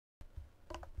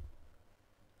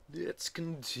Let's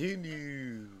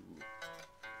continue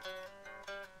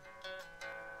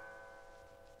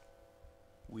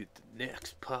with the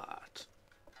next part.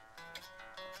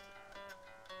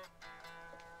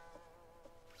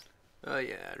 Oh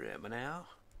yeah, I remember now.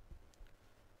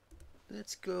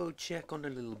 Let's go check on the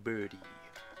little birdie.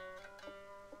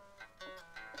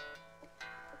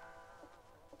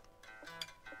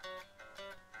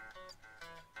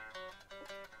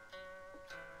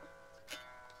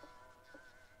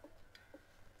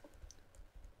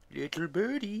 Little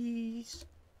birdies.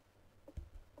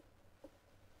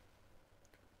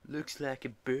 Looks like a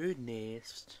bird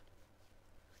nest.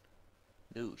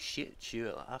 No shit,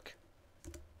 Sherlock.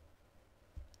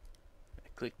 I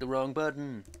clicked the wrong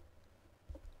button.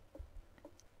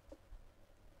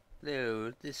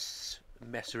 No, this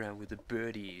mess around with the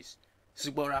birdies. This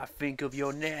is what I think of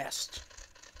your nest.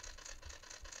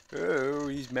 Oh,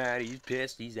 he's mad, he's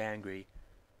pissed, he's angry.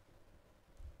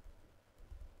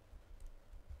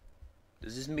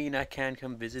 Does this mean I can't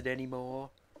come visit anymore?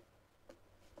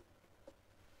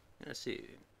 Let's see.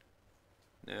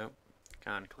 No,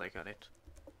 can't click on it.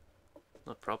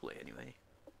 Not properly, anyway.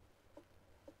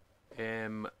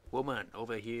 Woman,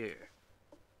 over here.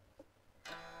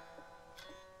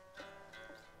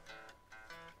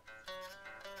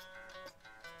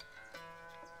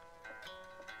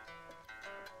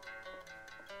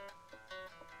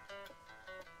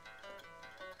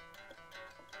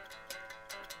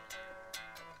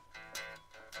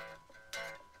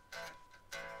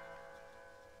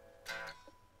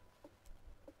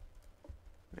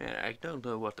 Man, I don't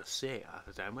know what to say half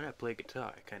the time. When I play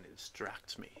guitar, it kind of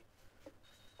distracts me.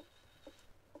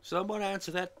 Someone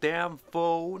answer that damn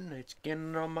phone. It's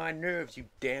getting on my nerves, you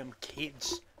damn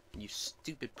kids. You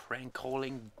stupid prank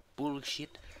calling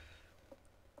bullshit.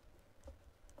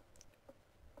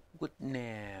 What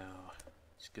now?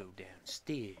 Let's go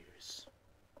downstairs.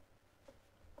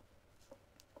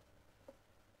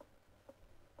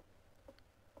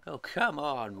 Oh, come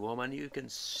on, woman. You can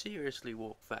seriously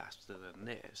walk faster than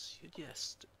this.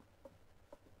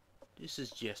 This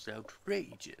is just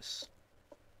outrageous.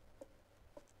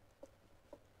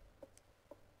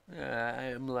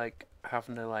 I'm like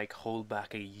having to hold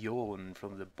back a yawn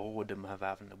from the boredom of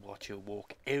having to watch her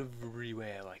walk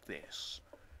everywhere like this.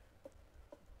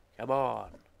 Come on.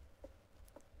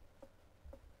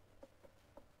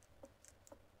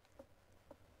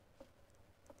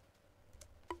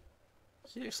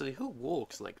 Seriously, who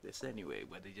walks like this anyway?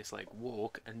 Where they just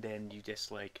walk and then you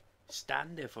just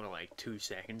stand there for 2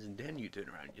 seconds and then you turn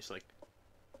around just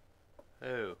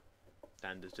oh,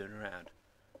 stand and turn around.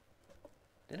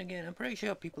 Then again, I'm pretty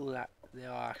sure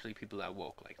there are actually people that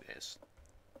walk like this.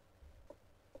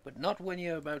 But not when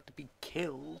you're about to be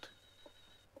killed.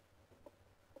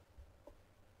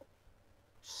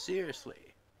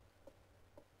 Seriously.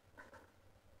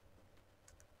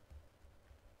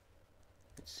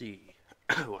 Let's see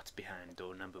what's behind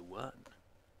door number 1.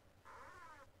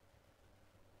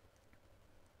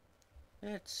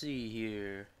 Let's see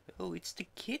here. Oh, it's the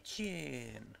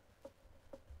kitchen.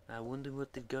 I wonder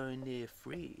what they've got in their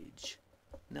fridge.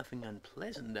 Nothing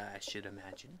unpleasant, I should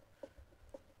imagine.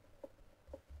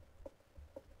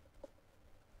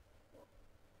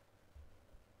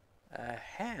 A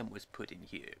ham was put in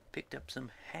here. Picked up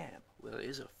some ham. Well,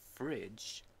 there's a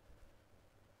fridge.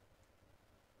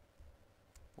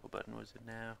 What button was it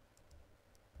now?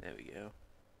 There we go.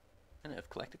 And I've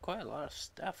collected quite a lot of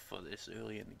stuff for this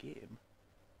early in the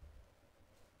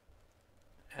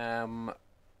game.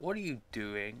 What are you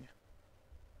doing?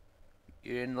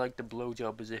 You're in the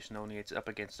blowjob position, only it's up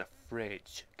against a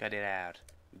fridge. Cut it out.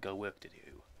 We've got work to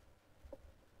do.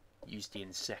 Use the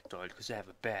insectoid, because I have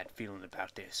a bad feeling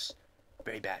about this.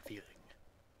 Very bad feeling.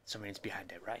 Someone's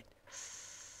behind it, right?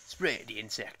 Spray the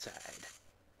insecticide.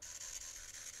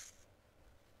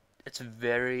 It's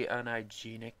very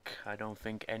unhygienic. I don't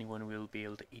think anyone will be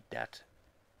able to eat that.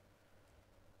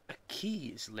 A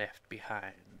key is left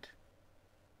behind.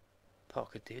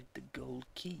 Pocketed the gold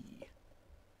key.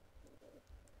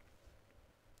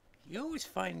 You always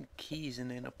find keys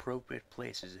in inappropriate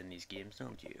places in these games,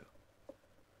 don't you?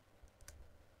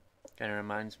 Kinda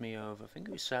reminds me of, I think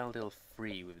it was Silent Hill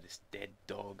 3 with this dead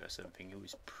dog or something. It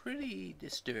was pretty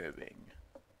disturbing.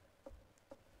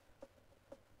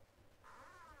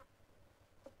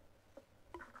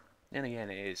 Then again,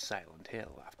 it is Silent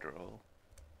Hill after all.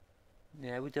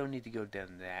 Yeah, we don't need to go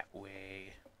down that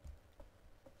way.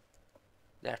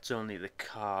 That's only the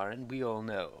car, and we all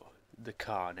know the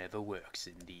car never works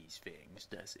in these things,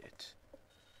 does it?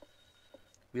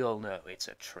 We all know it's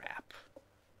a trap.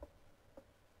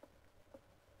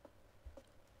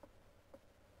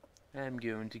 I'm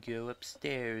going to go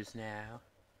upstairs now.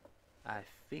 I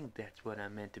think that's what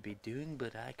I'm meant to be doing,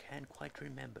 but I can't quite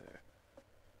remember.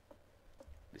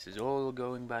 This is all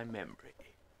going by memory.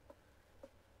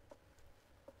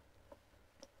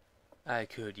 I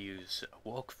could use a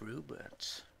walkthrough,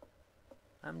 but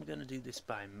I'm gonna do this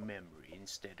by memory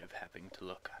instead of having to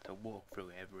look at a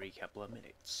walkthrough every couple of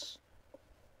minutes.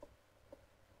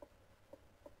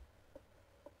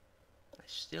 I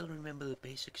still remember the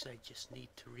basics, I just need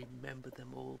to remember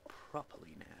them all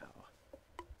properly now.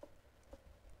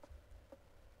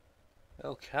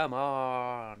 Oh, come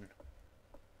on!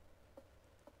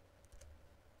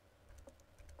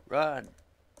 Run!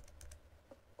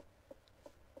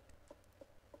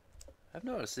 I've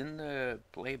noticed in the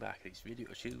playback of these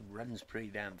videos, she runs pretty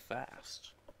damn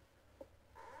fast.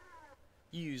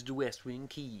 Use the West Wing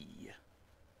key.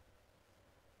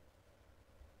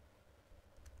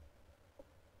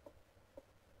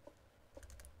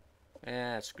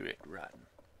 That's great, run.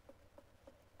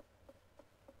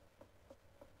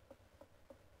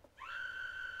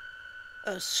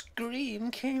 A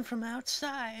scream came from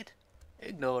outside.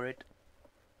 Ignore it.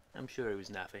 I'm sure it was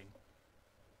nothing.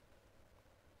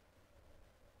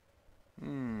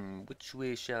 Which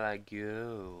way shall I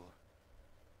go?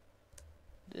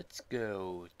 Let's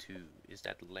go to... is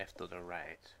that left or the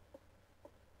right?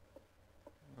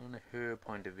 On her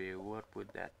point of view, what would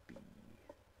that be?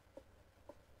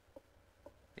 I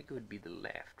think it would be the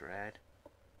left, right?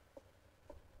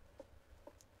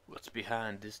 What's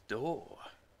behind this door?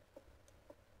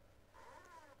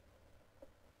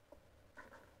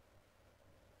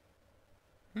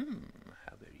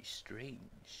 How very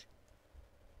strange.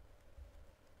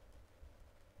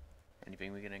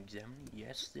 Anything we can examine?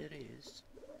 Yes, there is.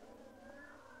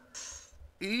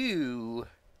 Ew!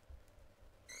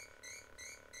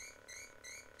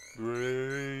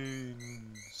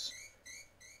 Brains.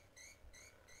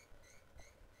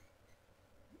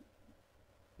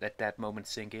 Let that moment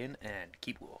sink in and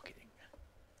keep walking.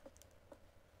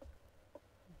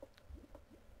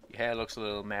 Your hair looks a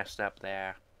little messed up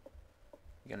there.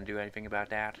 You gonna do anything about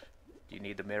that? Do you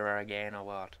need the mirror again or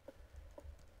what?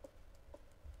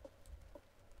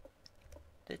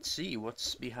 Let's see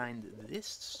what's behind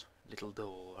this little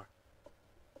door.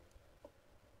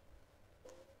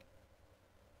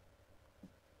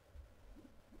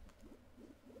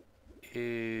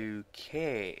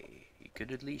 Okay, you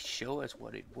could at least show us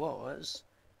what it was.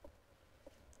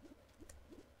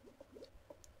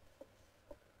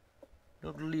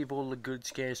 Don't leave all the good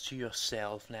scares to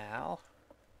yourself now.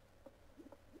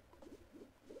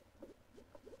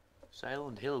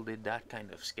 Silent Hill did that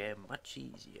kind of scare much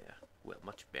easier. Well,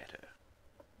 much better.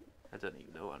 I don't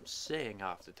even know what I'm saying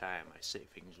half the time. I say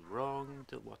things wrong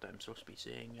to what I'm supposed to be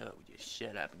saying. Oh, just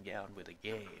shut up and get on with the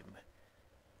game.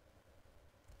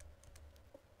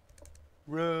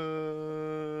 Run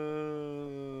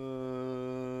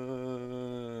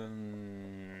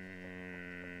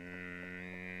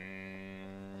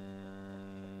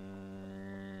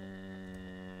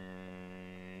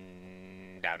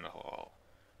down the hall.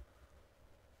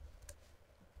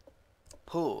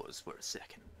 Pause for a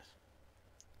second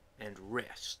and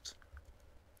rest.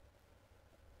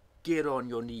 Get on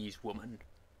your knees, woman.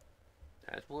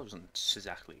 That wasn't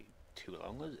exactly too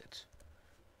long, was it?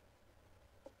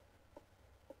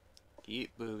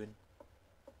 Keep moving.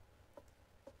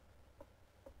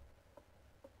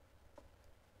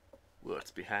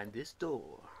 What's behind this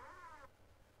door?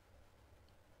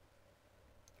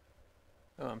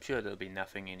 Oh, I'm sure there'll be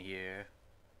nothing in here.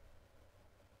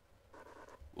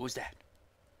 What was that?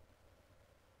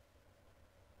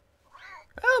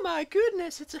 Oh my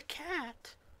goodness, it's a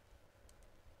cat!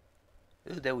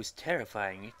 Oh, that was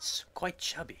terrifying. It's quite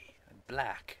chubby and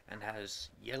black and has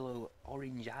yellow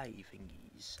orange eye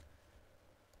thingies.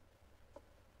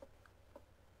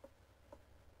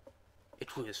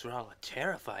 It was rather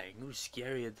terrifying. It was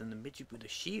scarier than the midget with the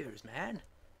shears, man.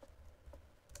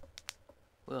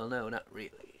 Well, no, not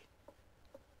really.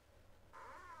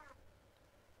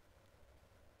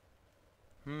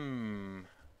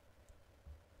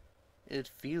 It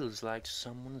feels like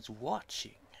someone's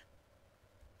watching.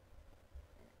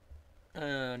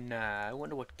 Nah, I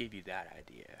wonder what gave you that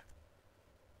idea.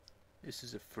 This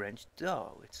is a French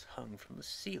doll. It's hung from the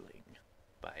ceiling.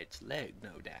 By its leg,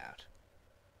 no doubt.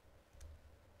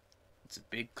 It's a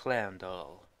big clown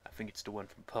doll. I think it's the one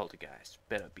from Poltergeist.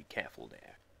 Better be careful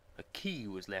there. A key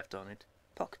was left on it.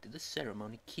 Pocketed the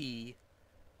ceremony key.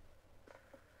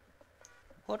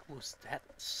 What was that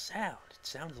sound? It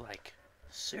sounds like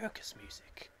circus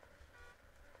music.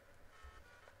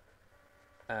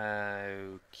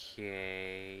 Okay.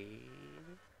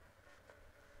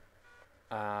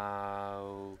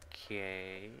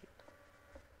 Okay.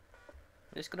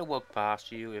 I'm just gonna walk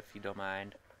past you if you don't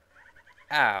mind.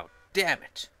 Ow, damn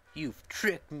it! You've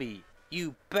tricked me,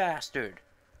 you bastard!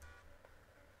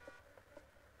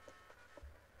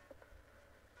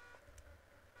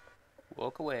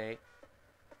 Walk away.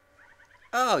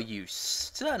 Oh, you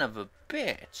son of a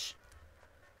bitch!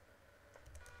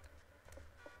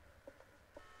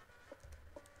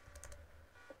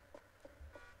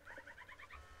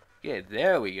 Yeah,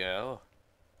 there we go.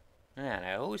 Man,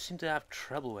 I always seem to have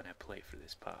trouble when I play for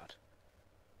this part.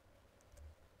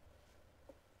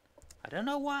 I don't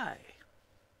know why.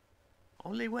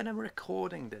 Only when I'm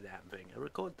recording the damn thing. I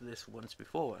recorded this once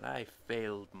before and I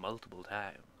failed multiple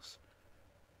times.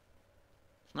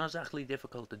 It's not exactly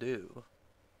difficult to do.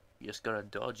 You just gotta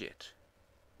dodge it.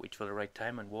 Wait for the right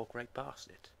time and walk right past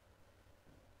it.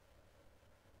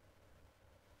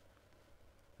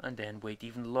 And then wait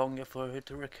even longer for her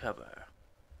to recover.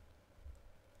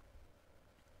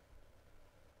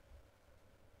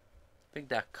 I think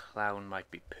that clown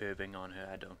might be perving on her,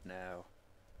 I don't know.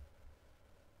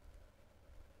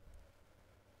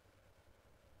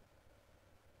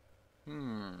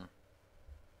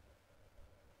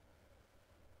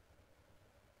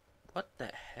 What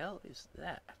the hell is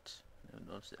that? Never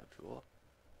noticed that before.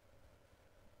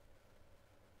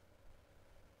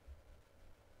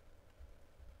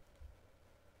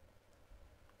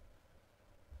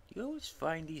 You always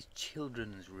find these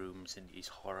children's rooms in these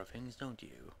horror things, don't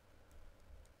you?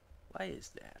 Why is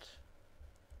that?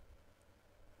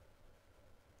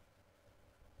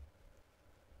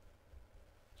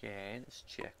 Okay, let's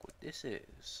check what this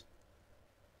is.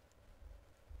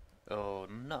 Oh,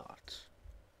 not.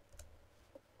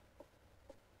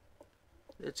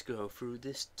 Let's go through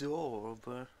this door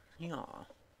over here.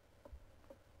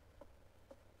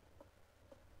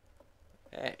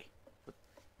 Hey. What?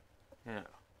 Yeah.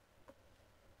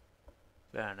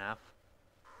 Fair enough.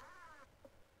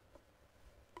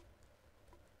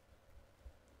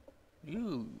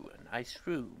 Ooh, a nice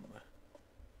room.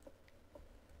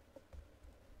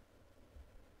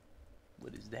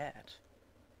 What is that?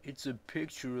 It's a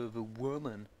picture of a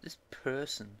woman. This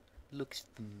person looks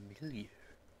familiar.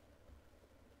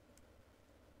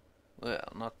 Well,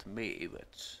 not to me,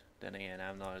 but then again,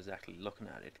 I'm not exactly looking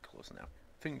at it close enough.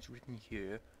 Things written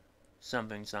here.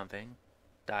 Something, something.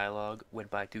 Dialogue went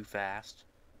by too fast.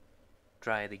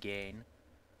 Try it again.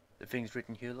 The things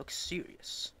written here look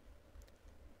serious.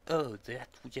 Oh, that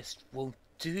just won't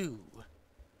do.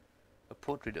 A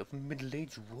portrait of a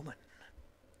middle-aged woman.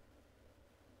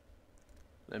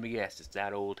 Let me guess, it's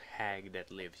that old hag that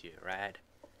lives here, right?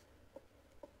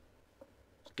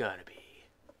 It's gotta be.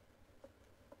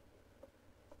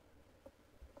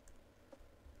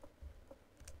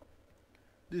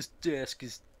 This desk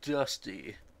is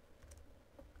dusty.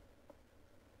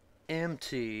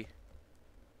 Empty.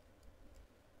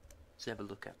 Let's have a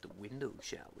look out the window,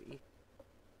 shall we?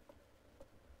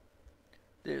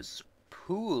 There's a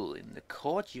pool in the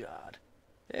courtyard.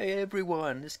 Hey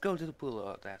everyone, let's go to the pool.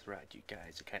 Oh, that's right, you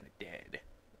guys are kind of dead.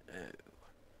 Oh.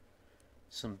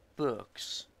 Some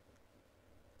books.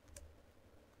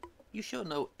 You show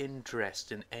no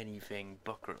interest in anything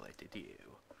book related, do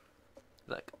you?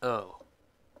 Like, oh,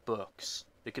 books.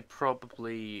 They could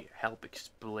probably help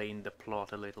explain the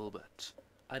plot a little, but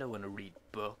I don't want to read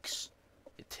books.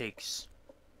 It takes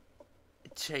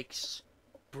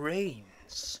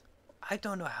brains. I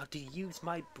don't know how to use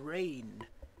my brain.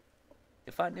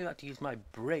 If I knew how to use my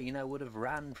brain, I would have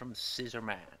ran from Scissor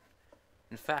Man.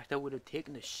 In fact, I would have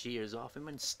taken the shears off him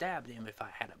and stabbed him if I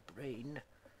had a brain.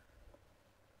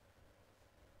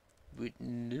 But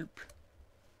nope.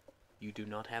 You do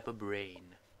not have a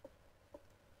brain.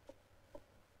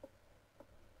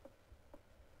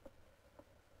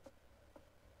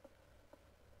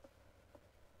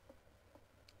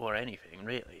 Or anything,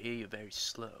 really. You're very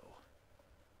slow.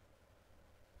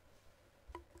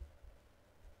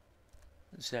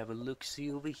 Let's have a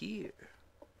look-see over here.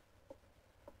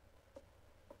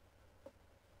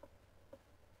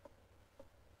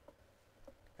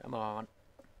 Come on.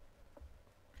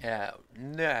 Oh,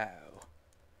 no.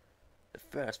 The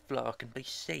first floor can be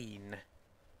seen.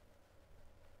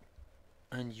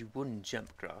 And you wouldn't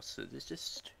jump across, so let's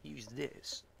just use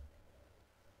this.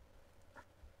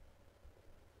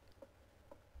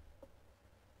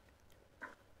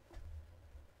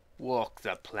 Walk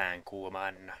the plank,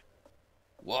 woman.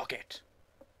 Walk it.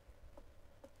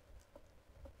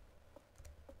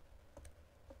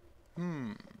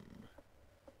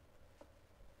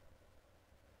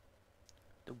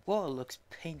 The wall looks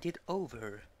painted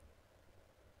over.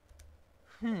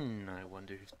 I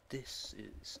wonder if this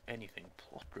is anything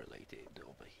plot related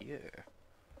over here.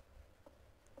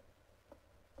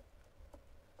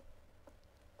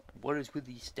 What is with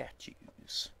these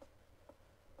statues?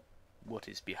 What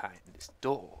is behind this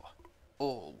door?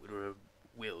 All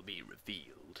will be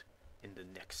revealed in the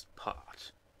next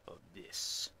part of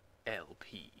this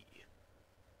LP.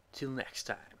 Till next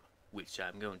time, which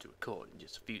I'm going to record in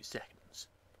just a few seconds,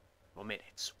 or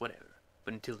minutes, whatever.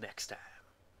 But until next time,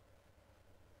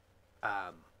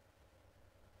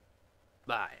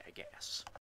 bye, I guess.